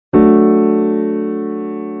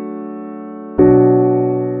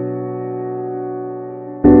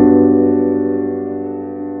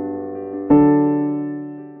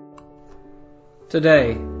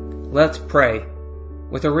Today, let's pray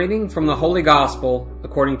with a reading from the Holy Gospel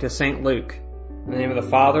according to St. Luke. In the name of the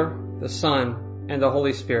Father, the Son, and the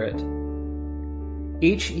Holy Spirit.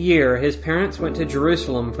 Each year his parents went to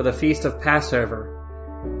Jerusalem for the feast of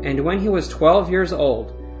Passover, and when he was 12 years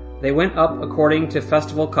old, they went up according to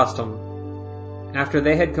festival custom. After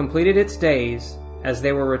they had completed its days, as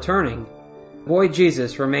they were returning, the boy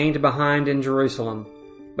Jesus remained behind in Jerusalem,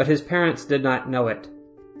 but his parents did not know it.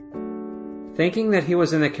 Thinking that he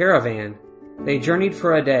was in the caravan, they journeyed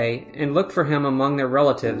for a day and looked for him among their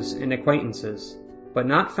relatives and acquaintances, but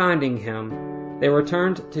not finding him, they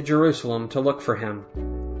returned to Jerusalem to look for him.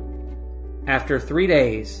 After 3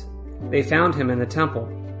 days, they found him in the temple,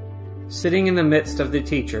 sitting in the midst of the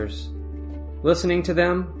teachers, listening to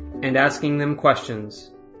them and asking them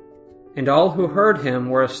questions. And all who heard him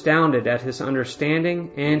were astounded at his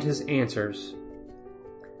understanding and his answers.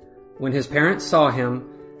 When his parents saw him,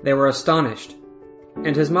 they were astonished,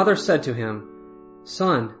 and his mother said to him,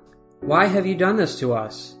 "Son, why have you done this to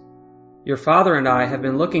us? Your father and I have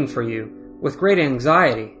been looking for you with great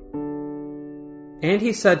anxiety." And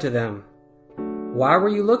he said to them, "Why were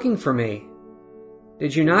you looking for me?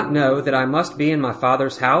 Did you not know that I must be in my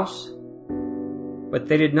Father's house?" But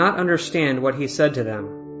they did not understand what he said to them.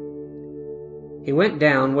 He went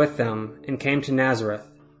down with them and came to Nazareth,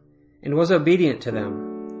 and was obedient to them.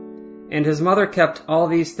 And his mother kept all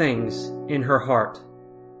these things in her heart.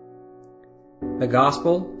 The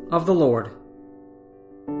Gospel of the Lord.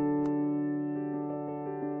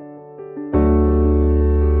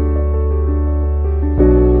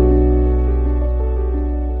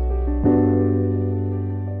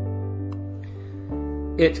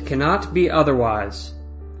 It cannot be otherwise.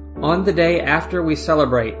 On the day after we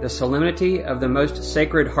celebrate the solemnity of the most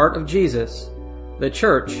sacred heart of Jesus, the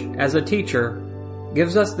Church, as a teacher,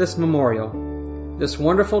 gives us this memorial, this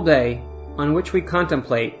wonderful day on which we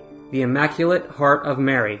contemplate the Immaculate Heart of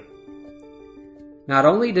Mary. Not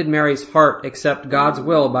only did Mary's heart accept God's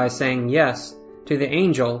will by saying yes to the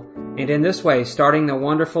angel and in this way starting the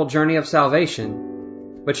wonderful journey of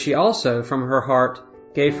salvation, but she also from her heart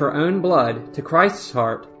gave her own blood to Christ's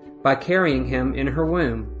heart by carrying him in her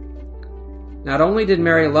womb. Not only did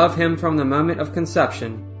Mary love him from the moment of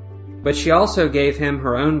conception, but she also gave him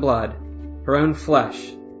her own blood, her own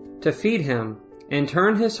flesh, to feed him and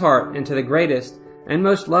turn his heart into the greatest and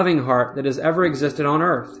most loving heart that has ever existed on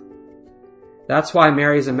earth. That's why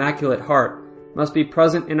Mary's Immaculate Heart must be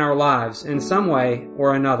present in our lives in some way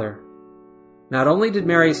or another. Not only did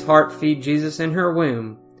Mary's heart feed Jesus in her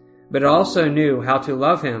womb, but it also knew how to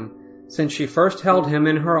love him since she first held him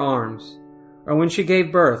in her arms, or when she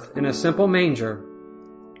gave birth in a simple manger,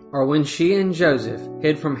 or when she and Joseph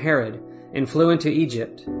hid from Herod and flew into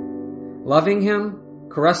Egypt. Loving him,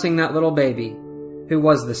 caressing that little baby, who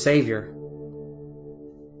was the Savior.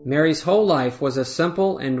 Mary's whole life was a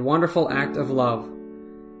simple and wonderful act of love.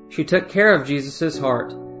 She took care of Jesus'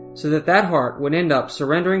 heart, so that that heart would end up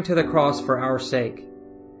surrendering to the cross for our sake.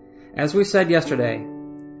 As we said yesterday,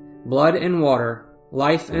 blood and water,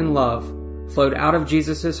 life and love, flowed out of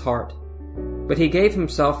Jesus' heart, but he gave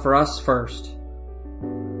himself for us first.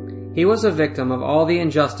 He was a victim of all the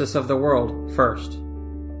injustice of the world first.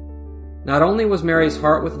 Not only was Mary's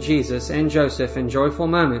heart with Jesus and Joseph in joyful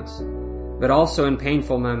moments, but also in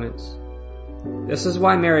painful moments. This is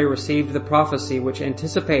why Mary received the prophecy which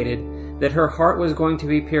anticipated that her heart was going to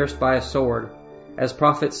be pierced by a sword, as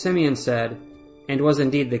prophet Simeon said, and was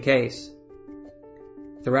indeed the case.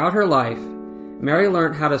 Throughout her life, Mary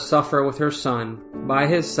learned how to suffer with her Son, by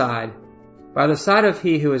his side, by the side of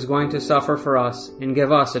he who is going to suffer for us and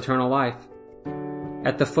give us eternal life.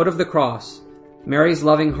 At the foot of the cross, Mary's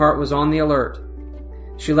loving heart was on the alert.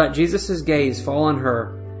 She let Jesus' gaze fall on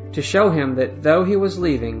her to show him that though he was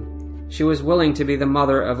leaving, she was willing to be the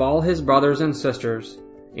mother of all his brothers and sisters,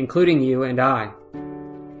 including you and I.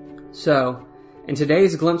 So, in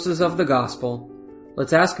today's glimpses of the Gospel,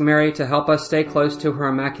 let's ask Mary to help us stay close to her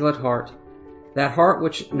Immaculate Heart, that heart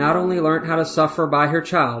which not only learnt how to suffer by her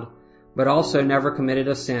child, but also never committed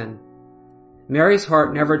a sin. Mary's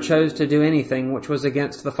heart never chose to do anything which was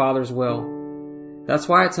against the Father's will. That's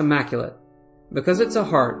why it's immaculate, because it's a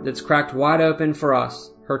heart that's cracked wide open for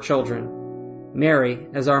us, her children. Mary,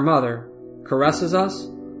 as our mother, caresses us,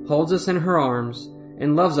 holds us in her arms,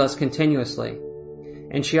 and loves us continuously.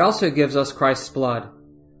 And she also gives us Christ's blood,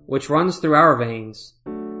 which runs through our veins,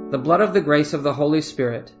 the blood of the grace of the Holy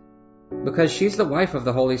Spirit, because she's the wife of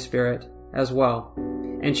the Holy Spirit as well,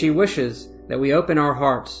 and she wishes that we open our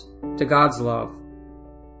hearts to God's love.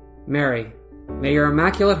 Mary, may your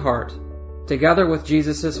Immaculate Heart, together with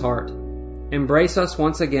Jesus' heart, embrace us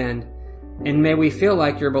once again, and may we feel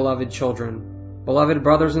like your beloved children, Beloved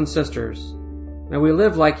brothers and sisters, may we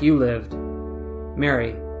live like you lived.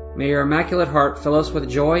 Mary, may your Immaculate Heart fill us with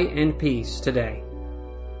joy and peace today.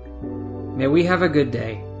 May we have a good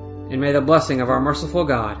day, and may the blessing of our merciful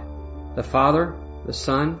God, the Father, the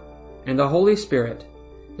Son, and the Holy Spirit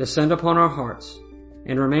descend upon our hearts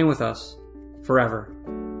and remain with us forever.